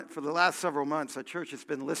for the last several months, our church has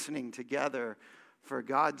been listening together for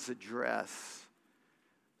God's address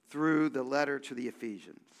through the letter to the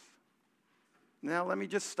Ephesians. Now, let me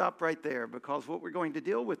just stop right there, because what we're going to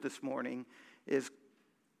deal with this morning is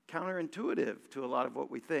counterintuitive to a lot of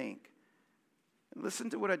what we think. And listen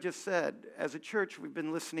to what I just said. As a church, we've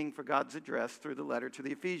been listening for God's address through the letter to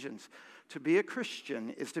the Ephesians. To be a Christian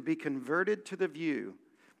is to be converted to the view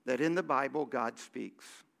that in the Bible, God speaks.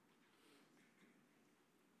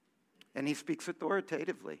 And he speaks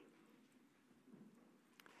authoritatively.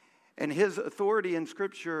 And his authority in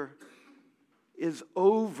Scripture is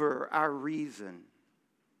over our reason.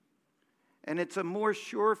 And it's a more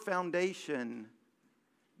sure foundation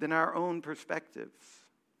than our own perspectives.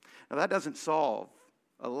 Now, that doesn't solve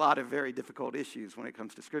a lot of very difficult issues when it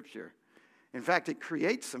comes to Scripture. In fact, it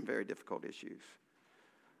creates some very difficult issues.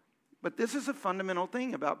 But this is a fundamental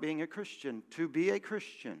thing about being a Christian. To be a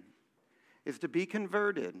Christian is to be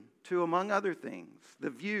converted to, among other things, the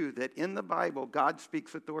view that in the Bible, God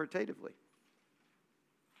speaks authoritatively.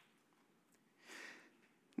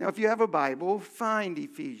 Now, if you have a Bible, find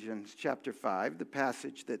Ephesians chapter 5, the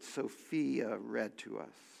passage that Sophia read to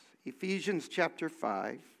us. Ephesians chapter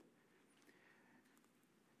 5,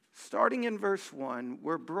 starting in verse 1,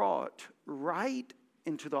 we're brought right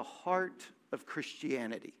into the heart of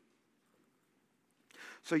Christianity.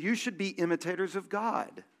 So you should be imitators of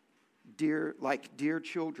God, like dear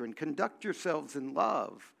children. Conduct yourselves in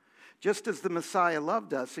love, just as the Messiah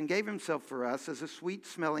loved us and gave himself for us as a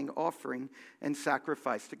sweet-smelling offering and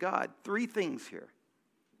sacrifice to God. 3 things here,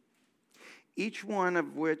 each one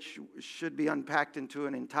of which should be unpacked into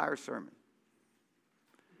an entire sermon.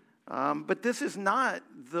 But this is not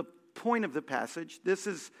the point of the passage. This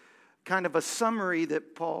is kind of a summary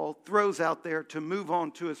that Paul throws out there to move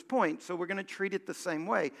on to his point. So we're going to treat it the same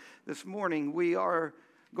way. This morning we are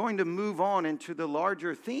going to move on into the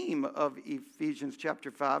larger theme of Ephesians chapter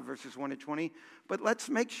 5, verses 1 to 20. But let's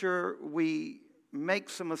make sure we make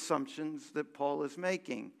some assumptions that Paul is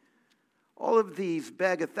making. All of these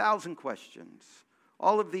beg 1,000 questions.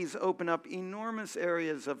 All of these open up enormous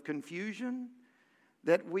areas of confusion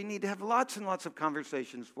that we need to have lots and lots of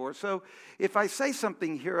conversations for. So if I say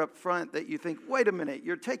something here up front that you think, wait a minute,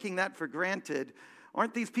 you're taking that for granted.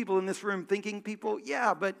 Aren't these people in this room thinking people?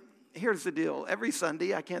 Yeah, but here's the deal. Every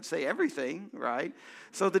Sunday, I can't say everything, right?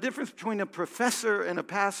 So the difference between a professor and a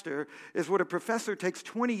pastor is what a professor takes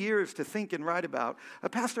 20 years to think and write about, a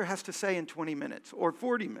pastor has to say in 20 minutes or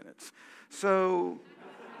 40 minutes. So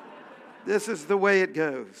this is the way it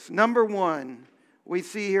goes. Number one, we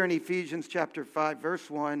see here in Ephesians chapter 5, verse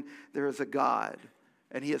 1, there is a God,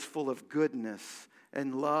 and he is full of goodness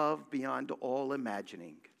and love beyond all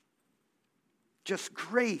imagining. Just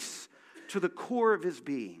grace to the core of his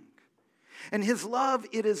being. And his love,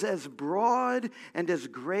 it is as broad and as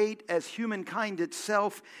great as humankind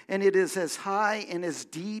itself, and it is as high and as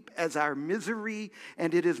deep as our misery,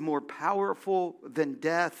 and it is more powerful than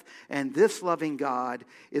death. And this loving God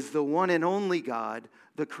is the one and only God,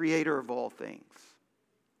 the creator of all things.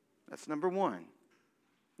 That's number one.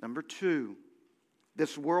 Number two,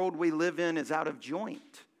 this world we live in is out of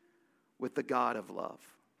joint with the God of love.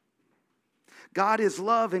 God is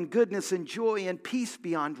love and goodness and joy and peace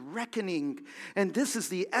beyond reckoning. And this is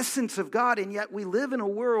the essence of God. And yet we live in a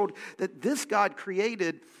world that this God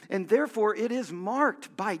created. And therefore it is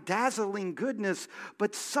marked by dazzling goodness.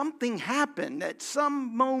 But something happened at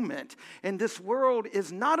some moment. And this world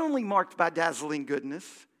is not only marked by dazzling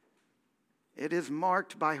goodness, it is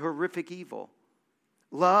marked by horrific evil.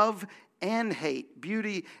 Love and hate,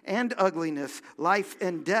 beauty and ugliness, life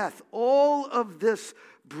and death. All of this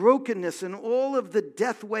brokenness and all of the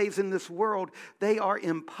death waves in this world, they are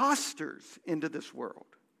imposters into this world.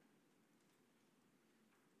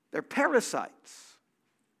 They're parasites.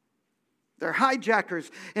 They're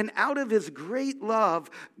hijackers. And out of his great love,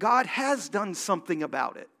 God has done something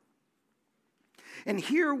about it. And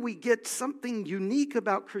here we get something unique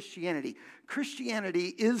about Christianity.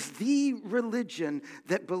 Christianity is the religion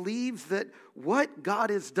that believes that what God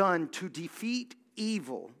has done to defeat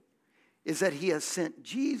evil is that he has sent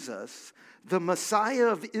Jesus, the Messiah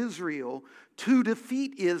of Israel, to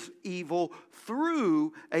defeat evil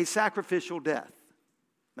through a sacrificial death.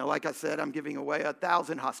 Now, like I said, I'm giving away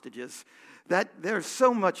 1,000 hostages. There's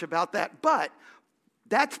so much about that, but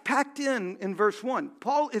that's packed in verse 1.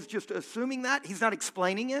 Paul is just assuming that. He's not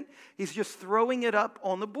explaining it. He's just throwing it up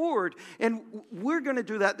on the board. And we're going to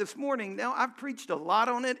do that this morning. Now, I've preached a lot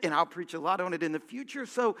on it, and I'll preach a lot on it in the future.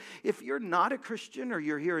 So if you're not a Christian or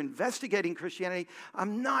you're here investigating Christianity,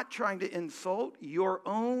 I'm not trying to insult your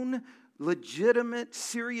own legitimate,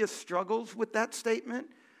 serious struggles with that statement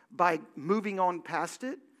by moving on past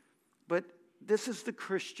it. but this is the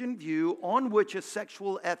Christian view on which a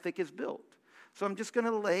sexual ethic is built. So I'm just going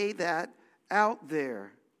to lay that out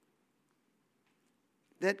there.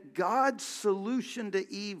 That God's solution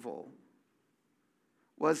to evil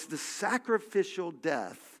was the sacrificial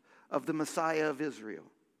death of the Messiah of Israel.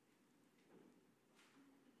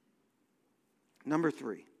 Number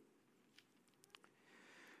 3.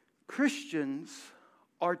 Christians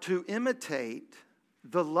are to imitate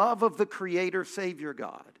the love of the Creator Savior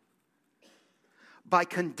God by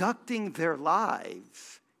conducting their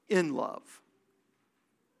lives in love.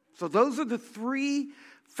 So those are the 3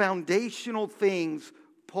 foundational things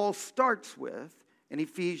Paul starts with in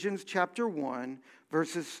Ephesians chapter 5,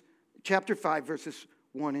 verses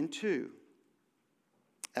 1 and 2.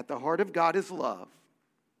 At the heart of God is love.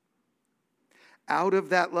 Out of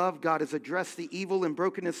that love, God has addressed the evil and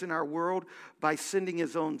brokenness in our world by sending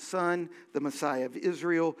his own Son, the Messiah of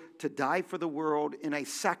Israel, to die for the world in a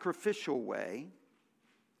sacrificial way.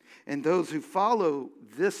 And those who follow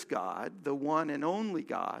this God, the one and only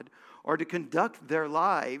God, are to conduct their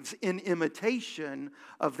lives in imitation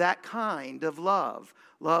of that kind of love.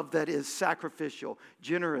 Love that is sacrificial,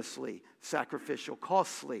 generously sacrificial,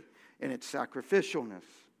 costly in its sacrificialness.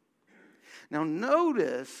 Now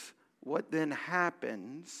notice what then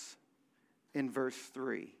happens in verse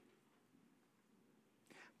 3.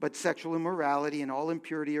 But sexual immorality and all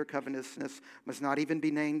impurity or covetousness must not even be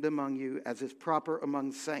named among you, as is proper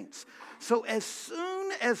among saints. So as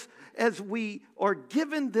soon as we are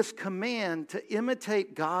given this command to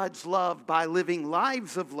imitate God's love by living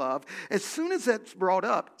lives of love, as soon as that's brought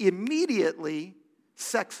up, immediately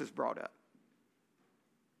sex is brought up.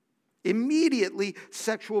 Immediately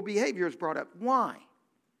sexual behavior is brought up. Why?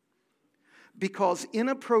 Because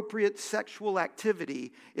inappropriate sexual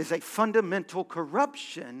activity is a fundamental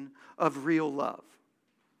corruption of real love.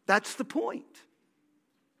 That's the point.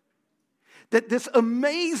 That this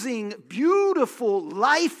amazing, beautiful,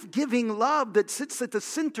 life-giving love that sits at the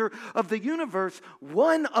center of the universe,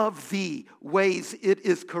 one of the ways it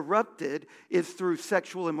is corrupted is through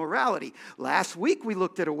sexual immorality. Last week we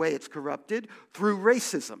looked at a way it's corrupted through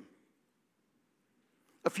racism.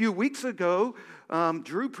 A few weeks ago,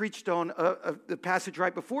 Drew preached on the passage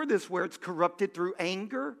right before this where it's corrupted through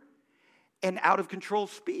anger and out-of-control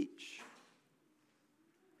speech.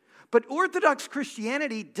 But Orthodox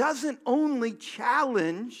Christianity doesn't only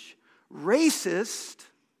challenge racist,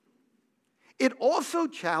 it also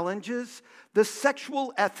challenges the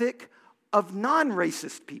sexual ethic of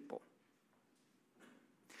non-racist people.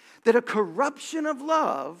 That a corruption of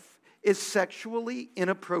love is sexually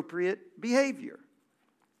inappropriate behavior.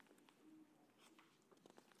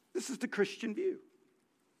 This is the Christian view.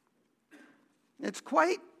 It's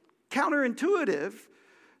quite counterintuitive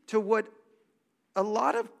to what a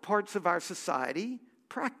lot of parts of our society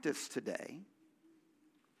practice today.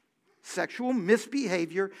 Sexual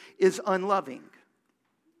misbehavior is unloving.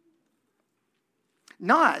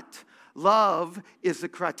 Not love is the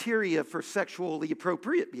criteria for sexually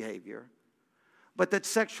appropriate behavior, but that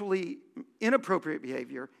sexually inappropriate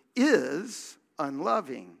behavior is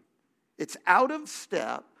unloving. It's out of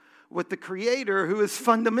step with the Creator who is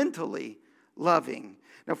fundamentally loving.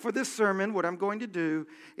 Now, for this sermon, what I'm going to do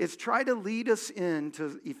is try to lead us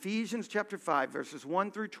into Ephesians chapter 5, verses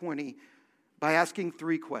 1 through 20, by asking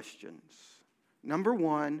 3 questions. Number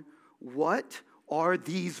 1, what are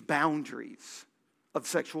these boundaries of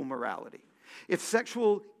sexual morality? If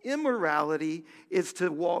sexual immorality is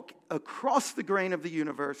to walk across the grain of the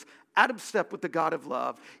universe, out of step with the God of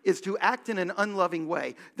love, is to act in an unloving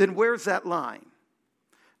way, then where's that line?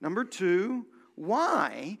 Number 2,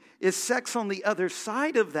 why is sex on the other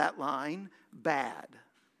side of that line bad?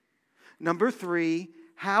 Number 3,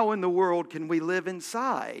 how in the world can we live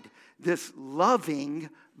inside this loving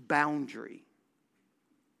boundary?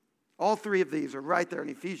 All 3 of these are right there in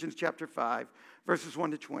Ephesians chapter 5, verses 1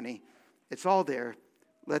 to 20. It's all there.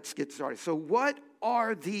 Let's get started. So what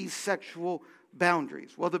are these sexual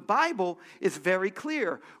boundaries? Well, the Bible is very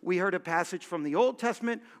clear. We heard a passage from the Old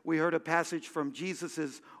Testament, we heard a passage from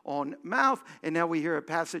Jesus' own mouth, and now we hear a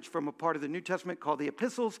passage from a part of the New Testament called the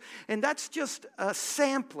Epistles, and that's just a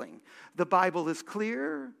sampling. The Bible is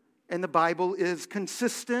clear, and the Bible is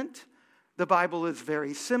consistent, the Bible is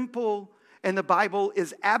very simple, and the Bible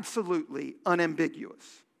is absolutely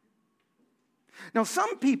unambiguous. Now,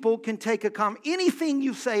 some people can take anything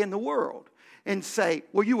you say in the world and say,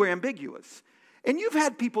 well, you were ambiguous. And you've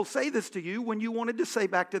had people say this to you when you wanted to say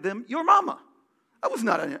back to them, your mama. I was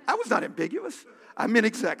not ambiguous. I meant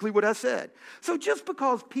exactly what I said. So just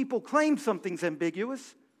because people claim something's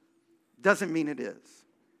ambiguous doesn't mean it is.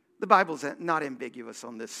 The Bible's not ambiguous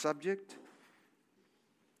on this subject.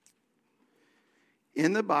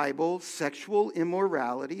 In the Bible, sexual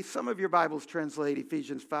immorality, some of your Bibles translate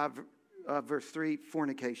Ephesians 5, verse 3,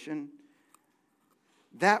 fornication.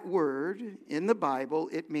 That word in the Bible,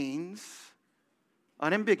 it means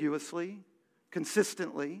unambiguously,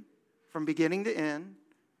 consistently, from beginning to end,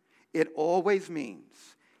 it always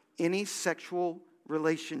means any sexual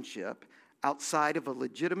relationship outside of a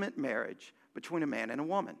legitimate marriage between a man and a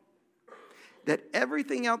woman. That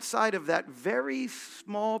everything outside of that very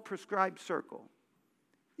small prescribed circle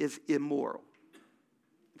is immoral.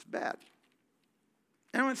 It's bad.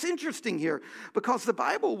 And it's interesting here because the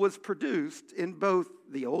Bible was produced in both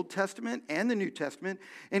the Old Testament and the New Testament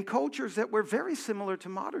in cultures that were very similar to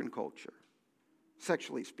modern culture,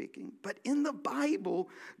 sexually speaking. But in the Bible,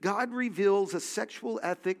 God reveals a sexual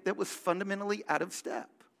ethic that was fundamentally out of step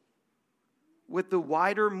with the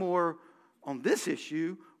wider, more, on this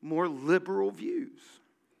issue, more liberal views.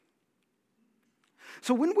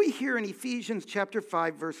 So when we hear in Ephesians chapter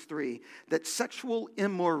 5, verse 3, that sexual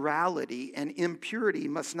immorality and impurity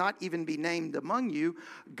must not even be named among you,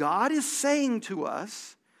 God is saying to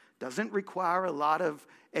us, doesn't require a lot of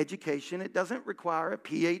education, it doesn't require a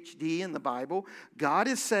PhD in the Bible. God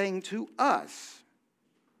is saying to us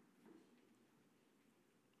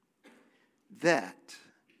that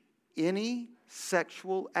any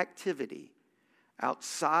sexual activity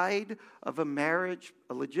outside of a marriage,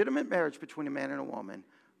 a legitimate marriage between a man and a woman,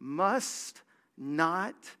 must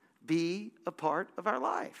not be a part of our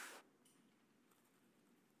life.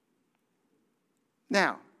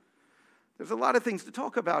 Now, there's a lot of things to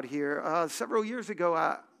talk about here. Several years ago,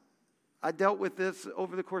 I dealt with this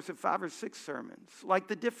over the course of 5 or 6 sermons, like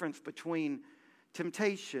the difference between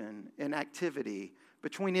temptation and activity,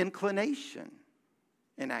 between inclination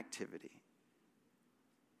and activity.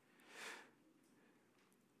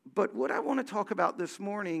 But what I want to talk about this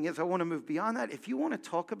morning is I want to move beyond that. If you want to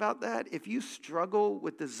talk about that, if you struggle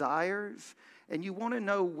with desires and you want to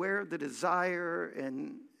know where the desire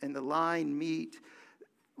and the line meet,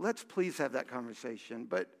 let's please have that conversation.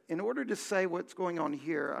 But in order to say what's going on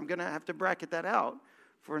here, I'm going to have to bracket that out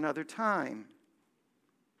for another time.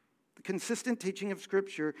 The consistent teaching of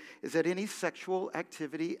Scripture is that any sexual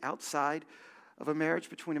activity outside of a marriage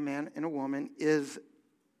between a man and a woman is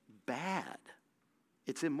bad.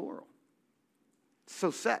 It's immoral. So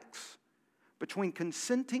sex between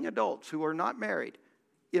consenting adults who are not married,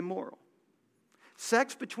 immoral.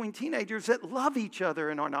 Sex between teenagers that love each other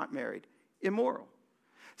and are not married, immoral.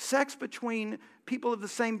 Sex between people of the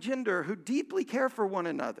same gender who deeply care for one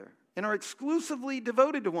another and are exclusively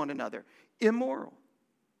devoted to one another, immoral.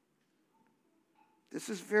 This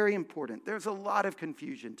is very important. There's a lot of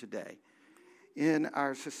confusion today in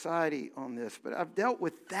our society on this, but I've dealt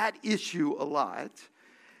with that issue a lot.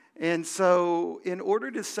 And so in order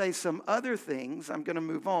to say some other things, I'm going to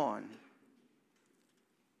move on.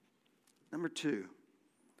 Number 2,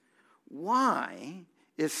 why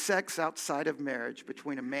is sex outside of marriage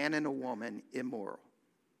between a man and a woman immoral?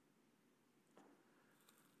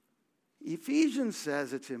 Ephesians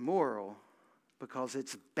says it's immoral because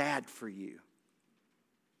it's bad for you,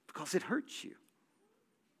 because it hurts you,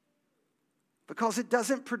 because it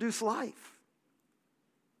doesn't produce life.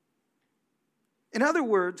 In other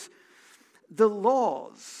words, the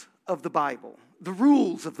laws of the Bible, the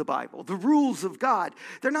rules of the Bible, the rules of God,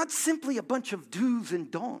 they're not simply a bunch of do's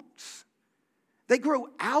and don'ts. They grow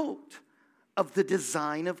out of the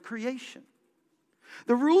design of creation.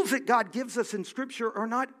 The rules that God gives us in Scripture are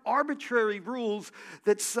not arbitrary rules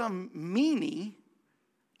that some meanie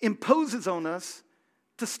imposes on us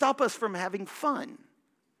to stop us from having fun.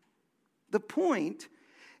 The point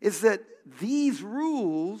is that these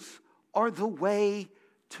rules are the way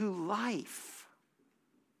to life.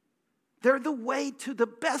 They're the way to the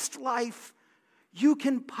best life you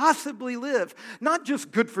can possibly live. Not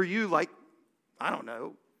just good for you, like, I don't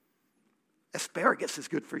know, asparagus is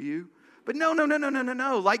good for you. But no.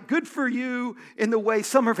 Like good for you in the way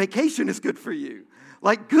summer vacation is good for you.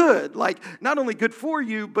 Like good, like not only good for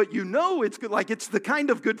you, but you know it's good, like it's the kind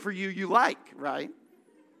of good for you you like, right?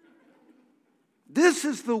 This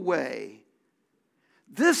is the way.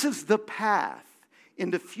 This is the path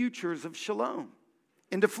into futures of shalom,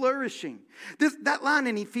 into flourishing. That line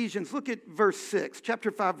in Ephesians, look at verse 6,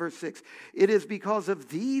 chapter 5, verse 6. It is because of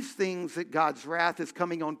these things that God's wrath is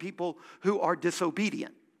coming on people who are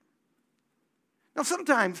disobedient. Now,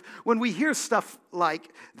 sometimes when we hear stuff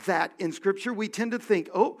like that in Scripture, we tend to think,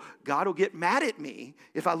 oh, God will get mad at me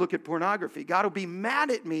if I look at pornography. God will be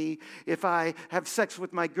mad at me if I have sex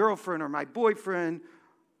with my girlfriend or my boyfriend.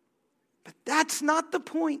 But that's not the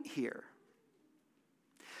point here.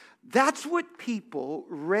 That's what people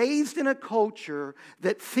raised in a culture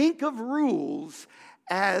that think of rules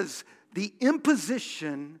as the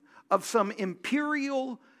imposition of some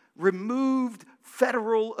imperial, removed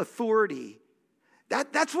federal authority.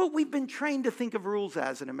 That's what we've been trained to think of rules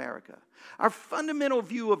as in America. Our fundamental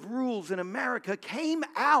view of rules in America came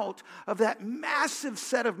out of that massive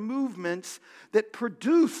set of movements that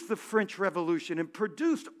produced the French Revolution and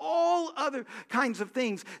produced all other kinds of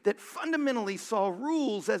things that fundamentally saw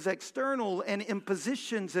rules as external and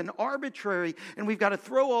impositions and arbitrary, and we've got to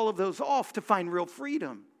throw all of those off to find real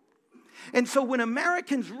freedom. And so when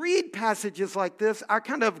Americans read passages like this, our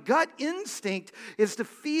kind of gut instinct is to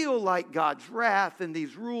feel like God's wrath and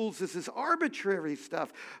these rules, this is arbitrary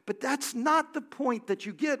stuff. But that's not the point that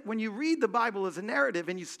you get when you read the Bible as a narrative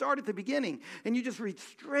and you start at the beginning and you just read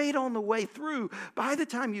straight on the way through. By the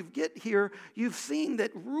time you get here, you've seen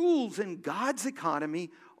that rules in God's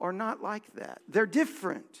economy are not like that. They're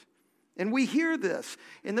different. And we hear this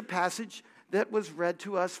in the passage that was read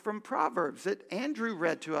to us from Proverbs, that Andrew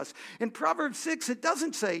read to us. In Proverbs 6, it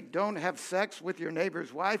doesn't say, don't have sex with your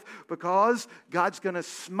neighbor's wife because God's going to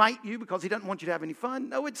smite you because he doesn't want you to have any fun.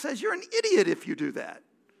 No, it says you're an idiot if you do that.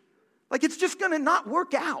 Like, it's just going to not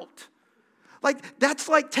work out. Like, that's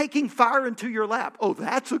like taking fire into your lap. Oh,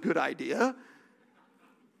 that's a good idea.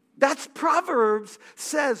 That's Proverbs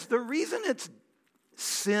says the reason it's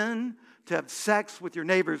sin to have sex with your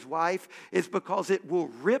neighbor's wife is because it will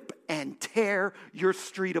rip and tear your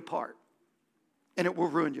street apart. And it will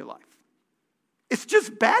ruin your life. It's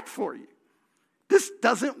just bad for you. This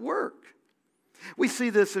doesn't work. We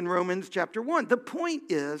see this in Romans chapter 1. The point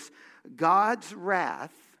is God's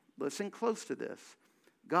wrath, listen close to this,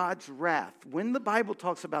 God's wrath. When the Bible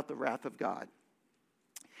talks about the wrath of God,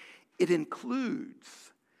 it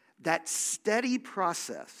includes that steady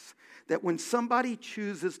process that when somebody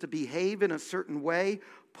chooses to behave in a certain way,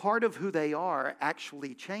 part of who they are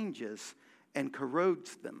actually changes and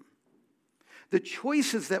corrodes them. The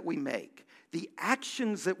choices that we make, the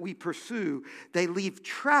actions that we pursue, they leave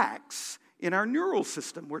tracks in our neural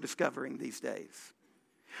system we're discovering these days.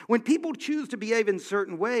 When people choose to behave in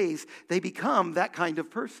certain ways, they become that kind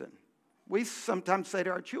of person. We sometimes say to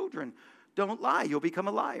our children, don't lie, you'll become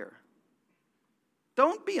a liar.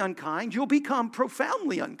 Don't be unkind, you'll become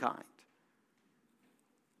profoundly unkind.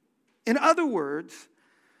 In other words,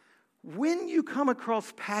 when you come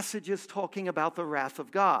across passages talking about the wrath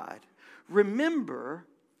of God, remember,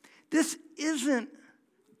 this isn't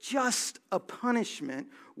just a punishment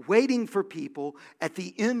waiting for people at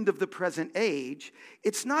the end of the present age.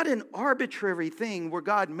 It's not an arbitrary thing where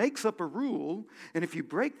God makes up a rule, and if you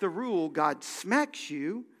break the rule, God smacks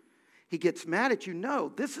you, he gets mad at you.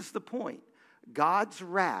 No, this is the point. God's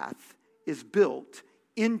wrath is built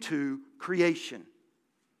into creation.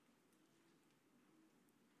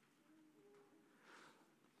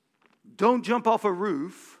 Don't jump off a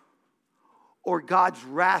roof or God's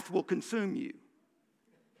wrath will consume you.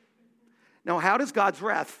 Now, how does God's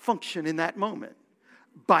wrath function in that moment?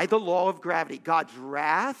 By the law of gravity. God's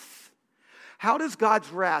wrath. How does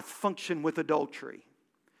God's wrath function with adultery?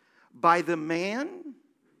 By the man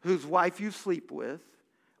whose wife you sleep with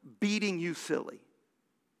beating you silly.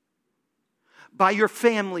 By your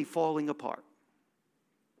family falling apart.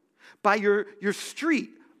 By your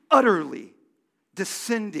street utterly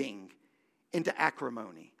descending into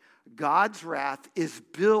acrimony. God's wrath is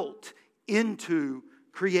built into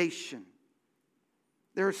creation.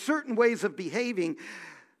 There are certain ways of behaving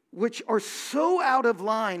which are so out of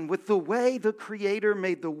line with the way the Creator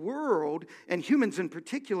made the world, and humans in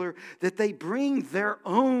particular, that they bring their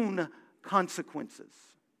own consequences.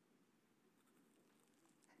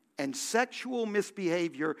 And sexual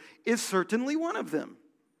misbehavior is certainly one of them.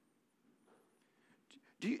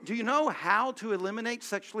 Do you know how to eliminate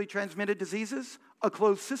sexually transmitted diseases? A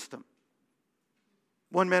closed system.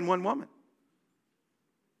 One man, one woman.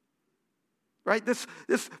 Right? This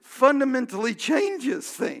fundamentally changes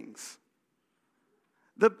things.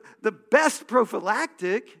 The best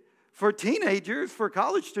prophylactic for teenagers, for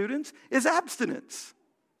college students, is abstinence.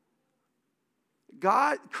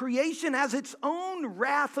 Creation has its own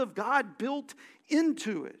wrath of God built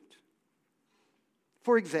into it.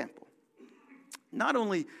 For example, not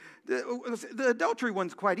only, the adultery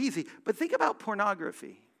one's quite easy, but think about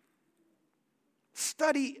pornography.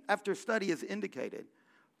 Study after study has indicated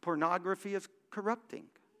pornography is corrupting.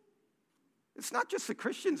 It's not just the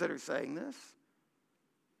Christians that are saying this.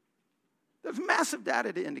 There's massive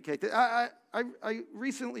data to indicate that. I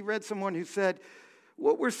recently read someone who said,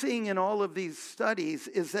 what we're seeing in all of these studies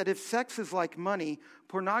is that if sex is like money,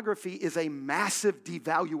 pornography is a massive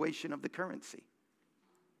devaluation of the currency.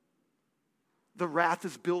 The wrath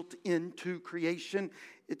is built into creation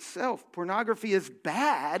itself. Pornography is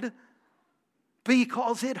bad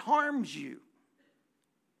because it harms you.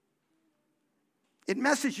 It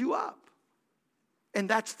messes you up. And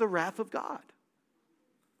that's the wrath of God.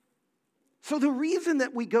 So the reason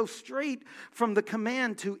that we go straight from the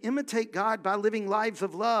command to imitate God by living lives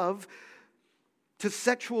of love to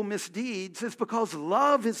sexual misdeeds is because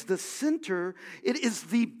love is the center. It is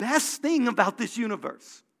the best thing about this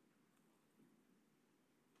universe.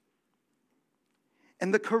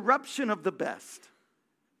 And the corruption of the best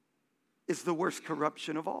is the worst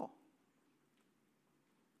corruption of all.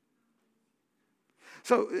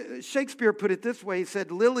 So Shakespeare put it this way. He said,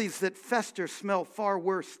 lilies that fester smell far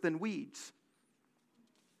worse than weeds.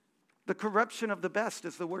 The corruption of the best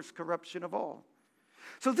is the worst corruption of all.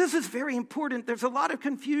 So this is very important. There's a lot of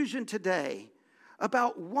confusion today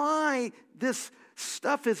about why this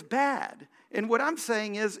stuff is bad. And what I'm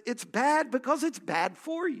saying is it's bad because it's bad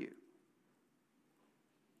for you.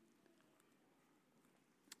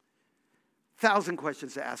 1,000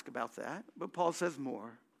 questions to ask about that, but Paul says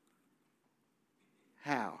more.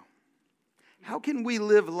 How? How can we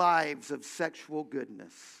live lives of sexual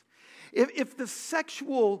goodness? If the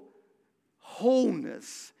sexual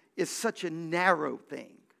wholeness is such a narrow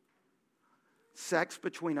thing, sex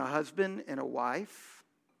between a husband and a wife,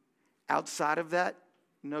 outside of that,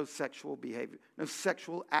 no sexual behavior, no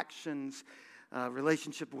sexual actions,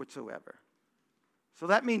 relationship whatsoever. So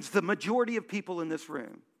that means the majority of people in this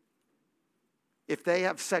room, if they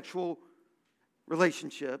have sexual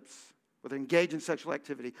relationships, or they're engaged in sexual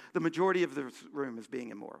activity, the majority of this room is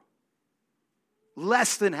being immoral.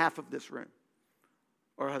 Less than half of this room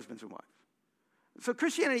are husbands and wives. So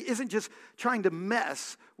Christianity isn't just trying to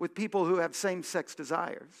mess with people who have same-sex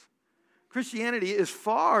desires. Christianity is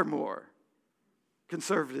far more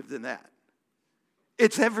conservative than that.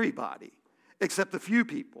 It's everybody except the few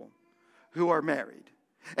people who are married.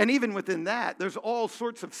 And even within that, there's all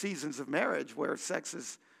sorts of seasons of marriage where sex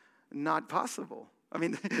is not possible. I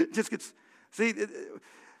mean, it just gets, see,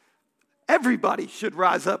 everybody should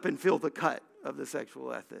rise up and feel the cut of the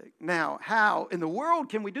sexual ethic. Now, how in the world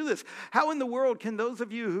can we do this? How in the world can those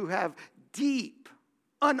of you who have deep,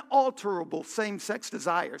 unalterable same-sex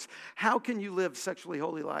desires, how can you live sexually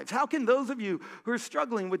holy lives? How can those of you who are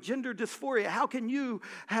struggling with gender dysphoria, how can you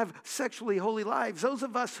have sexually holy lives? Those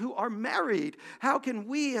of us who are married, how can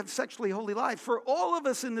we have sexually holy lives? For all of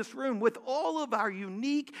us in this room, with all of our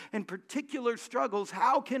unique and particular struggles,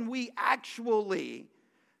 how can we actually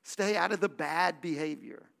stay out of the bad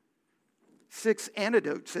behavior? 6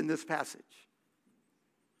 antidotes in this passage.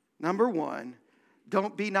 Number 1,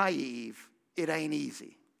 don't be naive. It ain't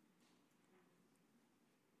easy.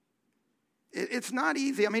 It's not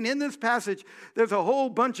easy. I mean, in this passage, there's a whole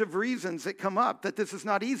bunch of reasons that come up that this is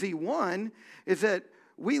not easy. One is that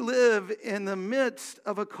we live in the midst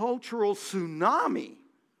of a cultural tsunami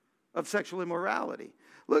of sexual immorality.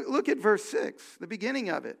 Look at verse 6, the beginning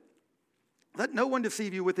of it. Let no one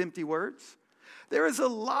deceive you with empty words. There is a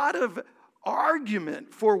lot of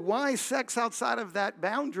argument for why sex outside of that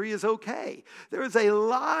boundary is okay. There is a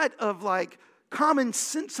lot of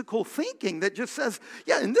commonsensical thinking that just says,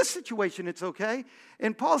 yeah, in this situation it's okay.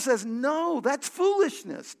 And Paul says, no, that's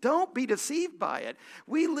foolishness. Don't be deceived by it.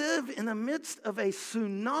 We live in the midst of a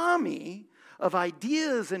tsunami of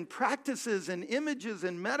ideas and practices and images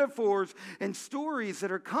and metaphors and stories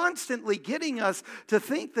that are constantly getting us to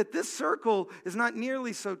think that this circle is not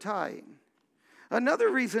nearly so tight. Another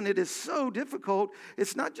reason it is so difficult,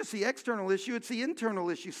 it's not just the external issue, it's the internal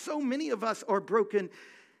issue. So many of us are broken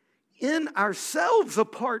in ourselves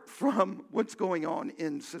apart from what's going on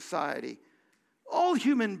in society. All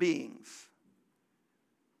human beings,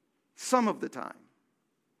 some of the time,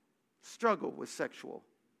 struggle with sexual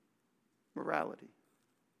morality.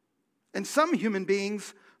 And some human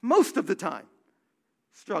beings, most of the time,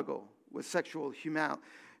 struggle with sexual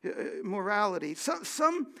morality.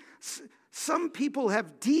 Some people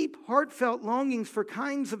have deep, heartfelt longings for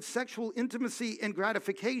kinds of sexual intimacy and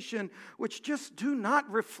gratification which just do not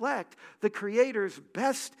reflect the Creator's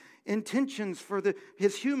best intentions for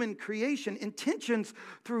his human creation, intentions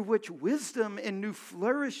through which wisdom and new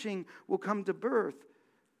flourishing will come to birth.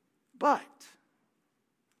 But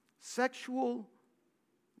sexual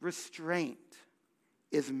restraint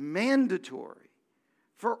is mandatory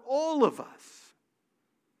for all of us.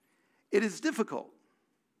 It is difficult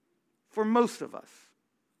for most of us.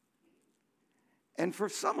 And for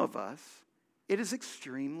some of us, it is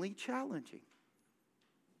extremely challenging.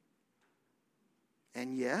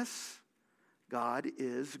 And yes, God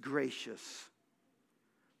is gracious.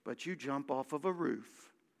 But you jump off of a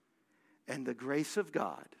roof, and the grace of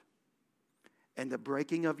God and the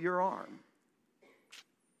breaking of your arm.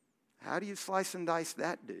 How do you slice and dice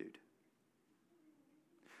that dude?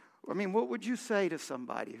 I mean, what would you say to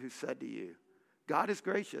somebody who said to you, God is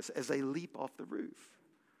gracious as they leap off the roof?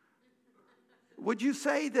 Would you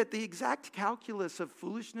say that the exact calculus of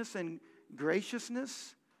foolishness and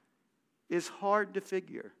graciousness is hard to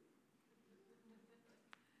figure?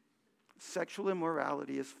 Sexual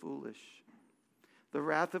immorality is foolish. The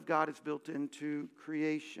wrath of God is built into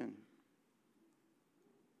creation.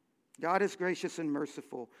 God is gracious and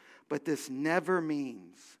merciful, but this never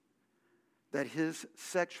means that his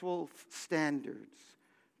sexual standards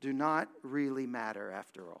do not really matter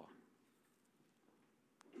after all.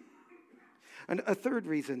 And a third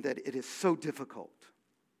reason that it is so difficult,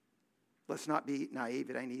 let's not be naive,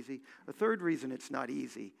 it ain't easy. A third reason it's not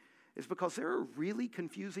easy is because there are really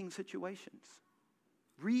confusing situations.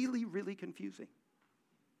 Really, really confusing.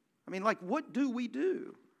 I mean, like, what do we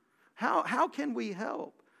do? How can we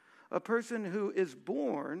help a person who is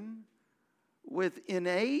born with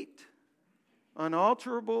innate,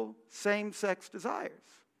 unalterable same-sex desires?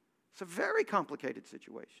 It's a very complicated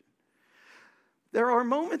situation. There are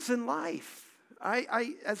moments in life.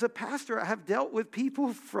 I as a pastor, I have dealt with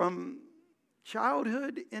people from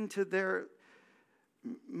childhood into their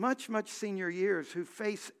much, much senior years who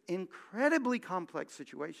face incredibly complex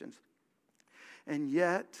situations. And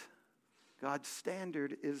yet, God's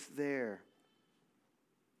standard is there.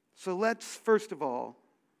 So let's, first of all,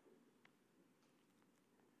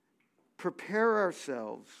 prepare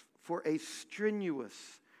ourselves for a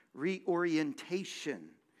strenuous reorientation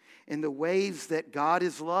in the ways that God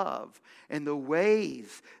is love, and the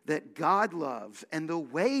ways that God loves, and the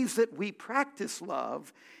ways that we practice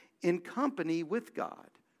love in company with God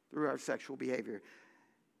through our sexual behavior.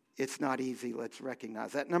 It's not easy. Let's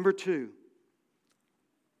recognize that. Number two,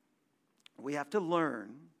 we have to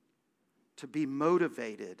learn to be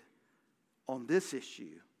motivated on this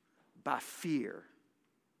issue by fear.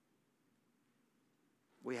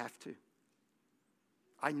 We have to.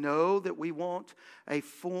 I know that we want a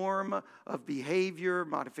form of behavior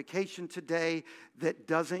modification today that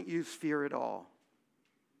doesn't use fear at all.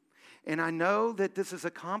 And I know that this is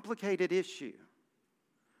a complicated issue.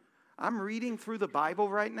 I'm reading through the Bible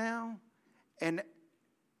right now, and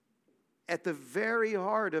at the very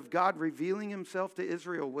heart of God revealing himself to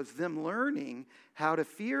Israel was them learning how to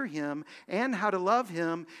fear him and how to love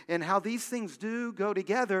him, and how these things do go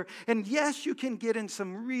together. And yes, you can get in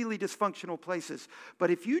some really dysfunctional places, but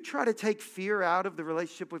if you try to take fear out of the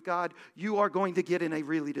relationship with God, you are going to get in a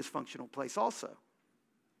really dysfunctional place also.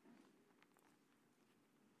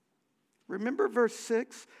 Remember verse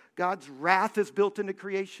 6? God's wrath is built into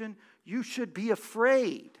creation. You should be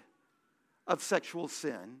afraid of sexual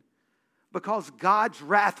sin, because God's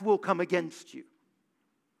wrath will come against you.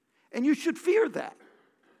 And you should fear that.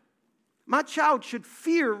 My child should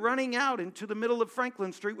fear running out into the middle of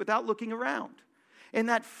Franklin Street without looking around. And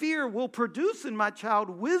that fear will produce in my child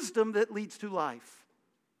wisdom that leads to life.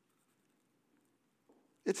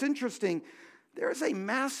 It's interesting. There is a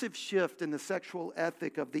massive shift in the sexual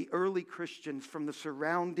ethic of the early Christians from the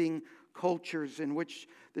surrounding cultures in which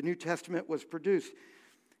the New Testament was produced.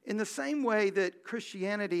 In the same way that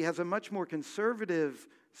Christianity has a much more conservative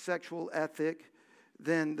sexual ethic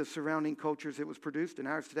than the surrounding cultures it was produced in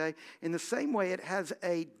ours today, in the same way it has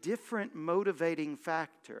a different motivating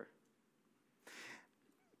factor.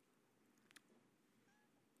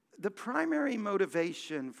 The primary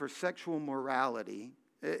motivation for sexual morality,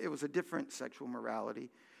 it was a different sexual morality,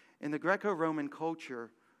 in the Greco-Roman culture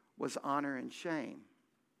was honor and shame.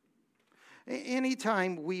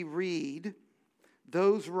 Anytime we read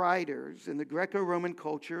those writers in the Greco-Roman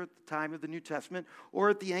culture at the time of the New Testament, or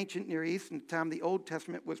at the ancient Near East, in the time the Old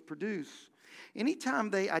Testament was produced, anytime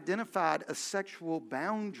they identified a sexual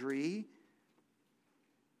boundary,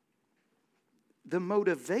 the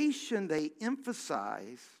motivation they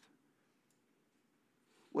emphasized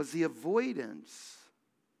was the avoidance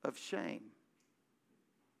of shame.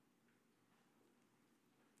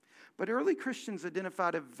 But early Christians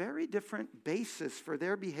identified a very different basis for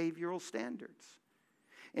their behavioral standards.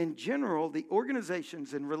 In general, the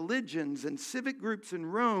organizations and religions and civic groups in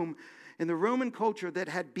Rome, in the Roman culture that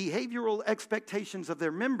had behavioral expectations of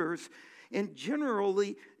their members, in general,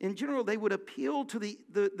 they would appeal to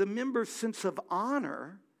the members' sense of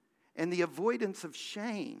honor and the avoidance of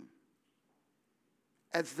shame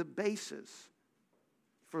as the basis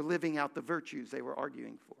for living out the virtues they were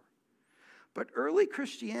arguing for. But early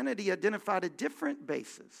Christianity identified a different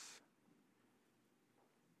basis.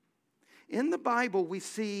 In the Bible, we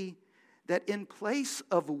see that in place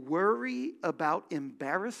of worry about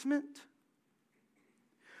embarrassment,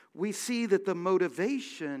 we see that the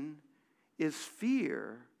motivation is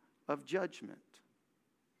fear of judgment.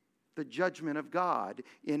 The judgment of God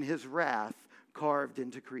in his wrath carved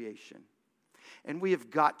into creation. And we have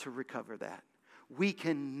got to recover that. We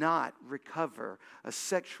cannot recover a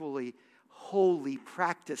sexually holy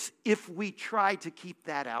practice if we try to keep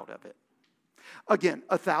that out of it. Again,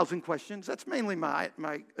 1,000 questions. That's mainly my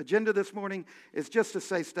agenda this morning, is just to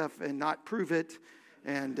say stuff and not prove it.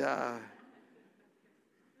 And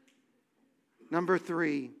number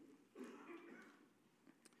three,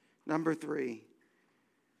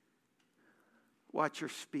 watch your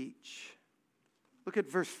speech. Look at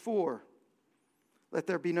verse 4. Let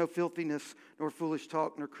there be no filthiness, nor foolish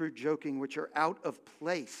talk, nor crude joking, which are out of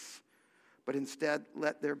place. But instead,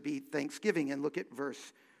 let there be thanksgiving. And look at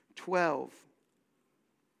verse 12.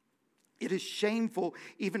 It is shameful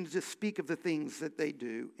even to speak of the things that they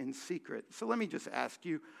do in secret. So let me just ask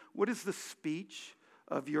you, what is the speech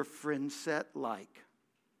of your friend set like?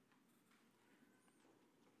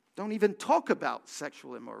 Don't even talk about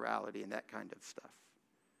sexual immorality and that kind of stuff.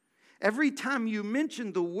 Every time you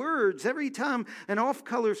mention the words, every time an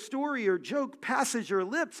off-color story or joke passes your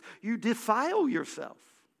lips, you defile yourself.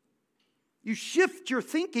 You shift your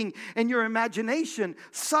thinking and your imagination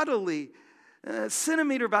subtly,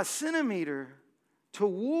 centimeter by centimeter,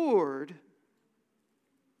 toward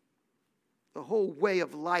the whole way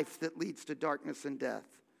of life that leads to darkness and death.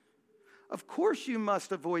 Of course you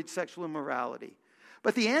must avoid sexual immorality.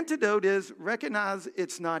 But the antidote is recognize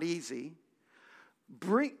it's not easy.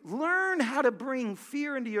 Learn how to bring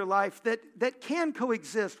fear into your life that can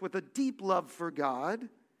coexist with a deep love for God,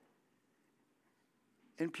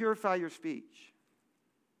 and purify your speech.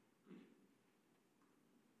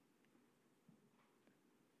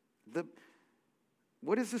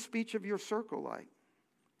 What is the speech of your circle like?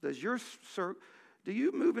 Do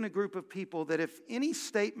you move in a group of people that if any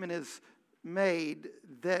statement is made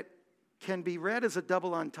that can be read as a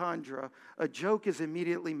double entendre, a joke is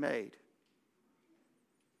immediately made?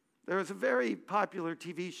 There was a very popular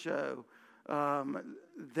TV show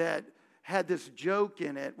that had this joke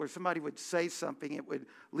in it where somebody would say something, it would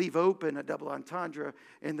leave open a double entendre,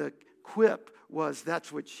 and the quip was,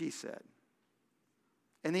 "That's what she said."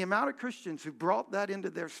 And the amount of Christians who brought that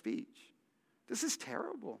into their speech, this is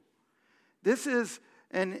terrible. This is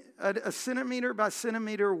a centimeter by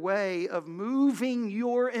centimeter way of moving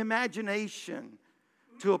your imagination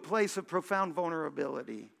to a place of profound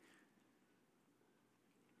vulnerability.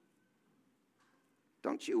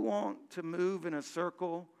 Don't you want to move in a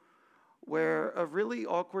circle where a really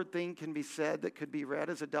awkward thing can be said that could be read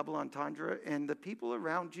as a double entendre, and the people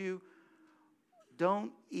around you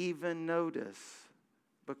don't even notice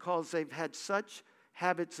because they've had such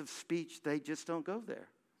habits of speech they just don't go there?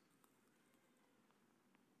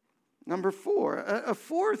 Number 4, a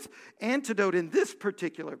fourth antidote in this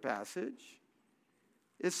particular passage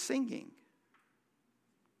is singing.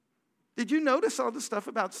 Did you notice all the stuff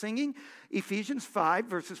about singing? Ephesians 5,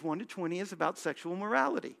 verses 1 to 20 is about sexual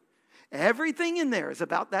morality. Everything in there is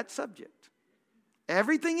about that subject.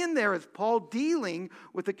 Everything in there is Paul dealing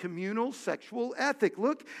with a communal sexual ethic.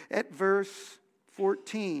 Look at verse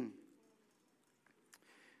 14.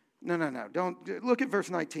 Don't look at verse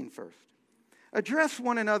 19 first. Address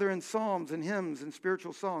one another in psalms and hymns and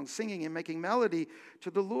spiritual songs, singing and making melody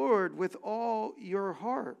to the Lord with all your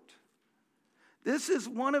heart. This is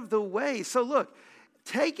one of the ways. So look,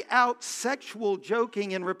 take out sexual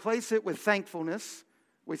joking and replace it with thankfulness.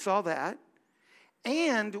 We saw that.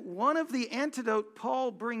 And one of the antidote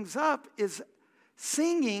Paul brings up is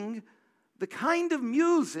singing the kind of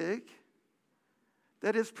music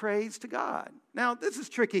that is praise to God. Now, this is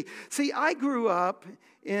tricky. See, I grew up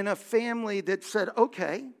in a family that said,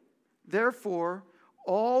 okay, therefore,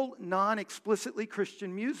 all non-explicitly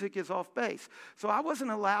Christian music is off base. So I wasn't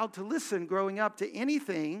allowed to listen growing up to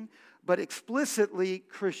anything but explicitly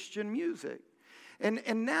Christian music.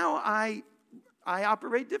 And now I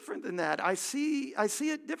operate different than that. I see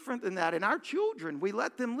it different than that. And our children, we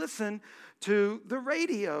let them listen to the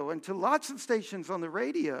radio and to lots of stations on the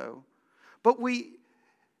radio. But we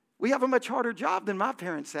have a much harder job than my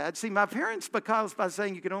parents had. See, my parents, because by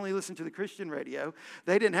saying you can only listen to the Christian radio,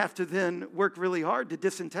 they didn't have to then work really hard to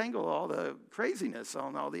disentangle all the craziness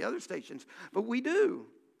on all the other stations. But we do.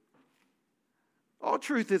 All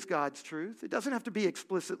truth is God's truth. It doesn't have to be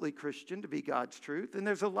explicitly Christian to be God's truth. And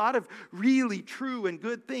there's a lot of really true and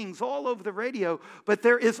good things all over the radio, but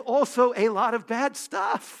there is also a lot of bad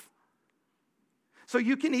stuff. So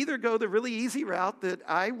you can either go the really easy route that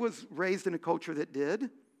I was raised in a culture that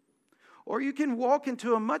did, or you can walk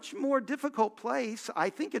into a much more difficult place.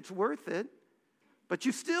 I think it's worth it, But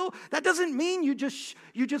that doesn't mean you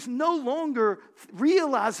just no longer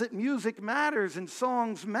realize that music matters and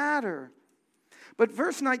songs matter. But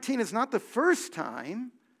verse 19 is not the first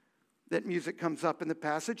time that music comes up in the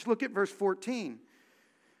passage. Look at verse 14.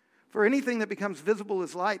 For anything that becomes visible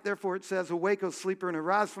is light. Therefore it says, awake, O sleeper, and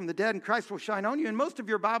arise from the dead, and Christ will shine on you. In most of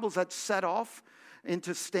your Bibles, that's set off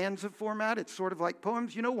into stanza format. It's sort of like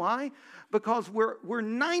poems. You know why? Because we're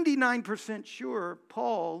 99% sure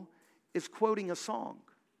Paul is quoting a song.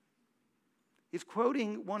 He's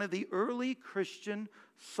quoting one of the early Christian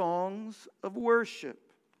songs of worship.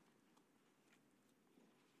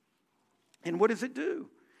 And what does it do?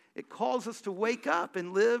 It calls us to wake up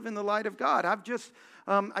and live in the light of God.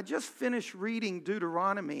 I just finished reading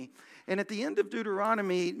Deuteronomy, and at the end of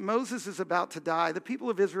Deuteronomy, Moses is about to die. The people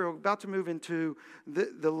of Israel are about to move into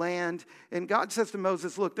the land, and God says to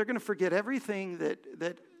Moses, look, they're going to forget everything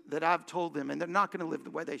that I've told them, and they're not going to live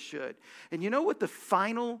the way they should. And you know what the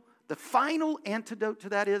final antidote to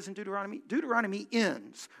that is in Deuteronomy? Deuteronomy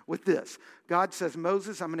ends with this. God says,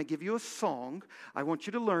 Moses, I'm going to give you a song. I want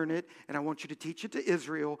you to learn it, and I want you to teach it to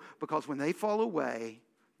Israel, because when they fall away,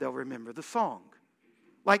 they'll remember the song.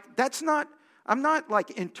 I'm not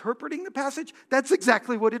like interpreting the passage. That's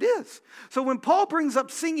exactly what it is. So when Paul brings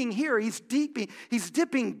up singing here, he's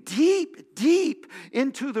dipping deep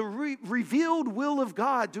into the revealed will of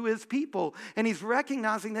God to his people. And he's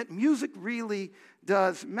recognizing that music really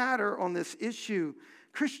does matter on this issue.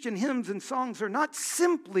 Christian hymns and songs are not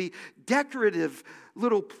simply decorative,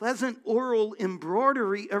 little pleasant oral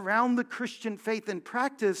embroidery around the Christian faith and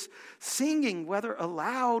practice. Singing, whether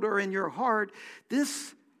aloud or in your heart,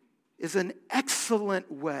 this is an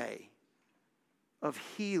excellent way of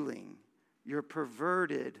healing your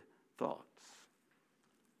perverted thoughts.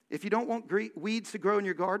 If you don't want weeds to grow in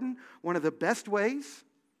your garden, one of the best ways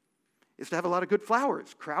is to have a lot of good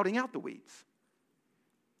flowers crowding out the weeds.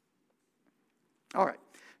 All right,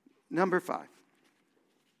 number 5.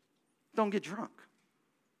 Don't get drunk.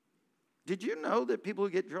 Did you know that people who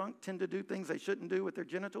get drunk tend to do things they shouldn't do with their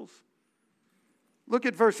genitals? Look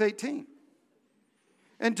at verse 18.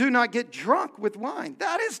 And do not get drunk with wine.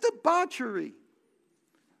 That is debauchery.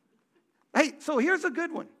 Hey, so here's a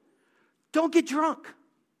good one. Don't get drunk.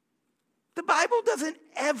 The Bible doesn't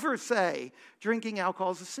ever say drinking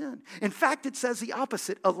alcohol is a sin. In fact, it says the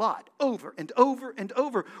opposite a lot, over and over and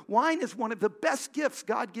over. Wine is one of the best gifts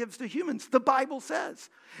God gives to humans, the Bible says.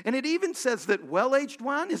 And it even says that well-aged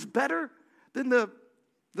wine is better than the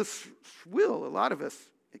swill a lot of us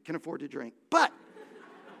can afford to drink. But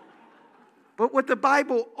what the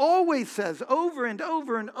Bible always says over and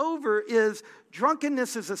over and over is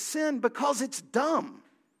drunkenness is a sin because it's dumb.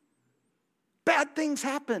 Bad things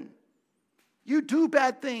happen. You do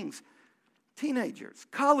bad things. Teenagers,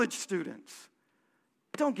 college students,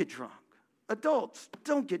 don't get drunk. Adults,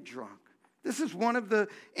 don't get drunk. This is one of the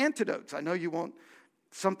antidotes. I know you want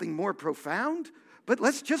something more profound, but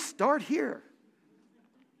let's just start here.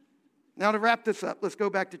 Now to wrap this up, let's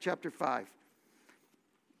go back to chapter 5.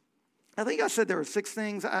 I think I said there were 6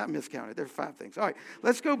 things. I miscounted. There are 5 things. All right,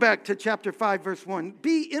 let's go back to chapter 5, verse 1.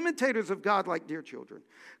 Be imitators of God like dear children.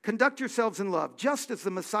 Conduct yourselves in love, just as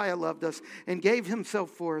the Messiah loved us and gave himself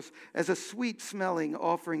for us as a sweet-smelling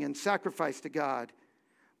offering and sacrifice to God.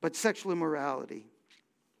 But sexual immorality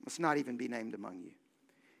must not even be named among you.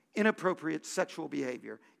 Inappropriate sexual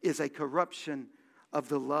behavior is a corruption of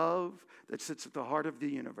the love that sits at the heart of the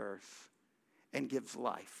universe and gives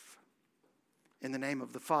life. In the name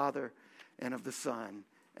of the Father, and of the Son,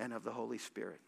 and of the Holy Spirit.